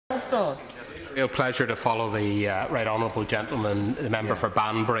Dodds. Real pleasure to follow the right honourable gentleman, the member for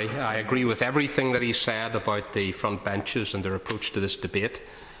Banbury. I agree with everything that he said about the front benches and their approach to this debate.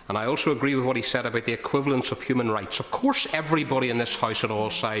 And I also agree with what he said about the equivalence of human rights. Of course, everybody in this House at all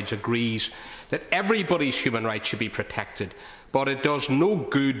sides agrees that everybody's human rights should be protected. But it does no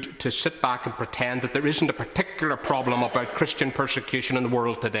good to sit back and pretend that there isn't a particular problem about Christian persecution in the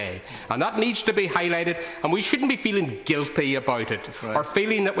world today. And that needs to be highlighted, and we shouldn't be feeling guilty about it, or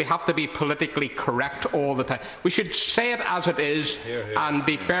feeling that we have to be politically correct all the time. We should say it as it is and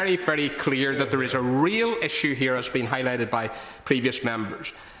be very, very clear that there is a real issue here, as been highlighted by previous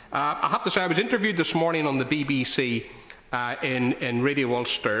members. I have to say, I was interviewed this morning on the BBC in Radio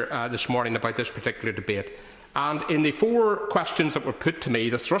Ulster this morning about this particular debate. And in the 4 questions that were put to me,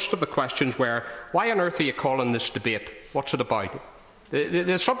 the thrust of the questions were, why on earth are you calling this debate? What's it about?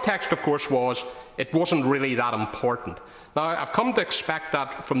 The subtext, of course, was it wasn't really that important. Now, I've come to expect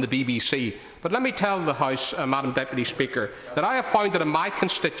that from the BBC, but let me tell the House, Madam Deputy Speaker, that I have found that in my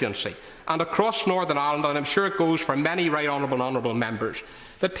constituency and across Northern Ireland, and I'm sure it goes for many right honourable and honourable members,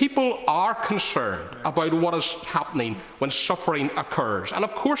 that people are concerned about what is happening when suffering occurs. And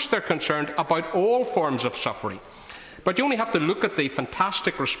of course they're concerned about all forms of suffering. But you only have to look at the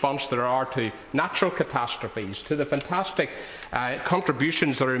fantastic response there are to natural catastrophes, to the fantastic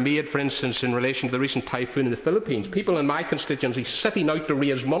contributions that are made, for instance, in relation to the recent typhoon in the Philippines. People in my constituency sitting out to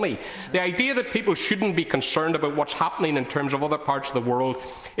raise money. The idea that people shouldn't be concerned about what's happening in terms of other parts of the world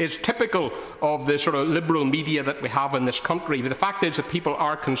is typical of the sort of liberal media that we have in this country. But the fact is that people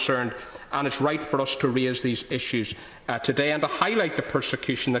are concerned, and it's right for us to raise these issues today and to highlight the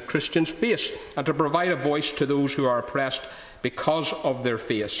persecution that Christians face and to provide a voice to those who are oppressed because of their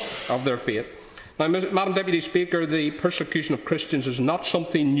faith. Now, Madam Deputy Speaker, the persecution of Christians is not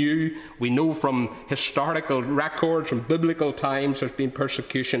something new. We know from historical records, from biblical times, there's been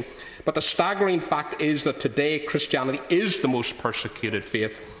persecution. But the staggering fact is that today Christianity is the most persecuted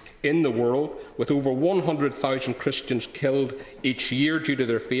faith in the world, with over 100,000 Christians killed each year due to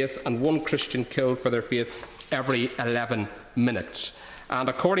their faith, and 1 Christian killed for their faith every 11 minutes. And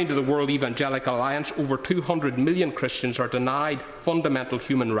according to the World Evangelical Alliance, over 200 million Christians are denied fundamental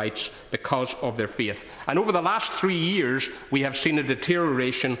human rights because of their faith. And over the last 3 years, we have seen a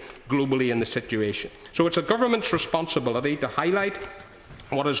deterioration globally in the situation. So it's a government's responsibility to highlight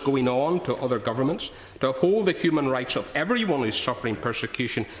what is going on to other governments, to uphold the human rights of everyone who is suffering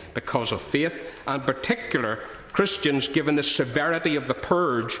persecution because of faith, and in particular Christians, given the severity of the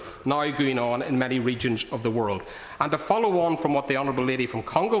purge now going on in many regions of the world. And to follow on from what the Honourable Lady from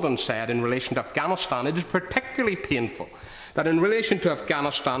Congleton said in relation to Afghanistan, it is particularly painful that in relation to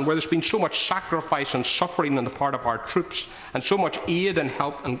Afghanistan, where there's been so much sacrifice and suffering on the part of our troops, and so much aid and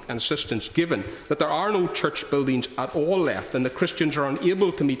help and assistance given, that there are no church buildings at all left, and the Christians are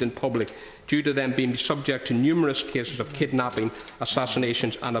unable to meet in public due to them being subject to numerous cases of kidnapping,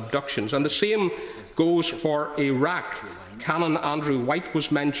 assassinations and abductions. And the same goes for Iraq. Canon Andrew White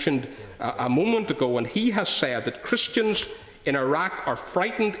was mentioned a moment ago, and he has said that Christians in Iraq are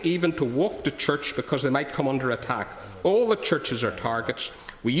frightened even to walk to church because they might come under attack. All the churches are targets.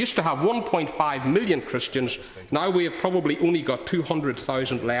 We used to have 1.5 million Christians. Now we have probably only got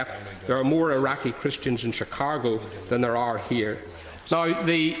 200,000 left. There are more Iraqi Christians in Chicago than there are here. Now,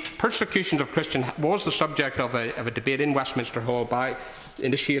 the persecution of Christians was the subject of a debate in Westminster Hall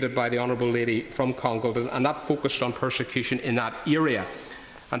initiated by the Honourable Lady from Congleton, and that focused on persecution in that area.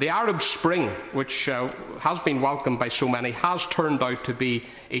 And the Arab Spring, which has been welcomed by so many, has turned out to be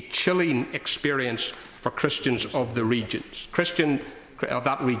a chilling experience for Christians of the regions. Christians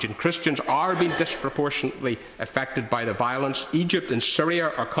are being disproportionately affected by the violence. Egypt and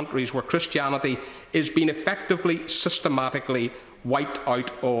Syria are countries where Christianity is being effectively, systematically wiped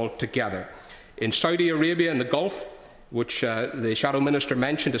out altogether. In Saudi Arabia and the Gulf, which the Shadow Minister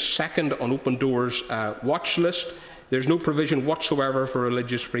mentioned, is second on Open Doors' watch list, there's no provision whatsoever for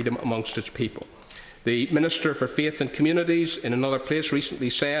religious freedom amongst its people. The Minister for Faith and Communities in another place recently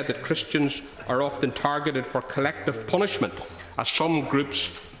said that Christians are often targeted for collective punishment, as some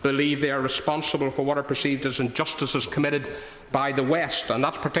groups believe they are responsible for what are perceived as injustices committed by the West. And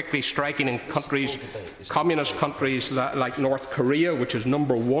that's particularly striking in countries, communist countries like North Korea, which is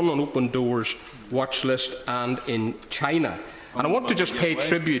 #1 on Open Doors' watch list, and in China. And I want to just pay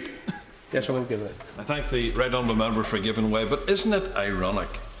tribute. Yes, I will give it. I thank the right honourable member for giving way, but isn't it ironic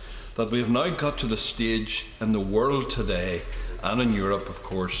that we have now got to the stage in the world today, and in Europe of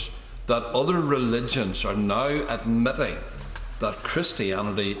course, that other religions are now admitting that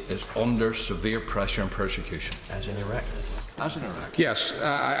Christianity is under severe pressure and persecution? As in Iraq. as in Iraq. Yes,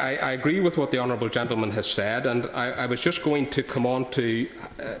 I agree with what the honourable gentleman has said, and I was just going to come on to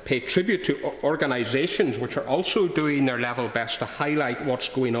pay tribute to organisations which are also doing their level best to highlight what's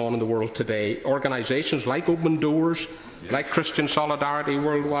going on in the world today. Organisations like Open Doors, like Christian Solidarity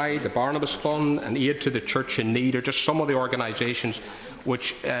Worldwide, the Barnabas Fund and Aid to the Church in Need are just some of the organisations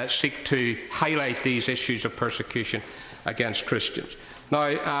which seek to highlight these issues of persecution against Christians. Now,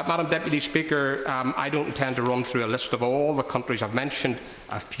 Madam Deputy Speaker, I don't intend to run through a list of all the countries. I've mentioned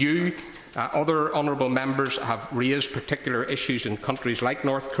a few. Other honourable members have raised particular issues in countries like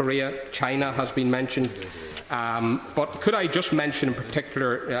North Korea. China has been mentioned. But could I just mention in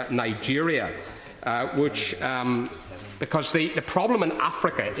particular Nigeria, because the problem in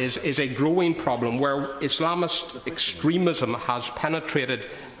Africa is a growing problem where Islamist extremism has penetrated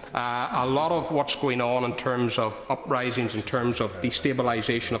a lot of what's going on in terms of uprisings, in terms of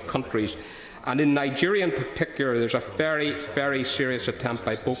destabilisation of countries. And in Nigeria in particular, there's a very, very serious attempt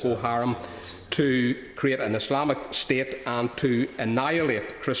by Boko Haram to create an Islamic state and to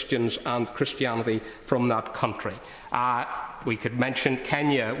annihilate Christians and Christianity from that country. We could mention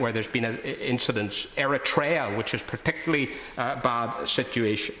Kenya, where there's been incidents, Eritrea, which is a particularly bad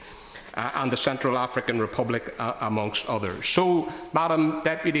situation, and the Central African Republic, amongst others. So, Madam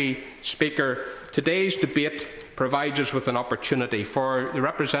Deputy Speaker, today's debate provides us with an opportunity for the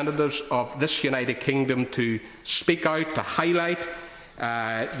representatives of this United Kingdom to speak out, to highlight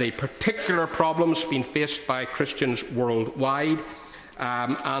the particular problems being faced by Christians worldwide,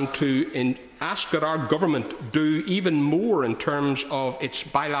 and to ask that our government do even more in terms of its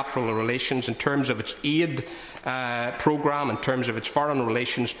bilateral relations, in terms of its aid programme, in terms of its foreign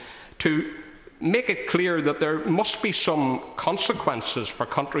relations, to make it clear that there must be some consequences for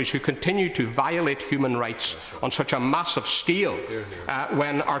countries who continue to violate human rights on such a massive scale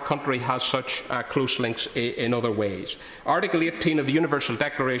when our country has such close links in other ways. Article 18 of the Universal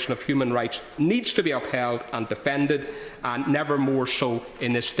Declaration of Human Rights needs to be upheld and defended, and never more so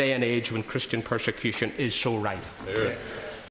in this day and age when Christian persecution is so rife.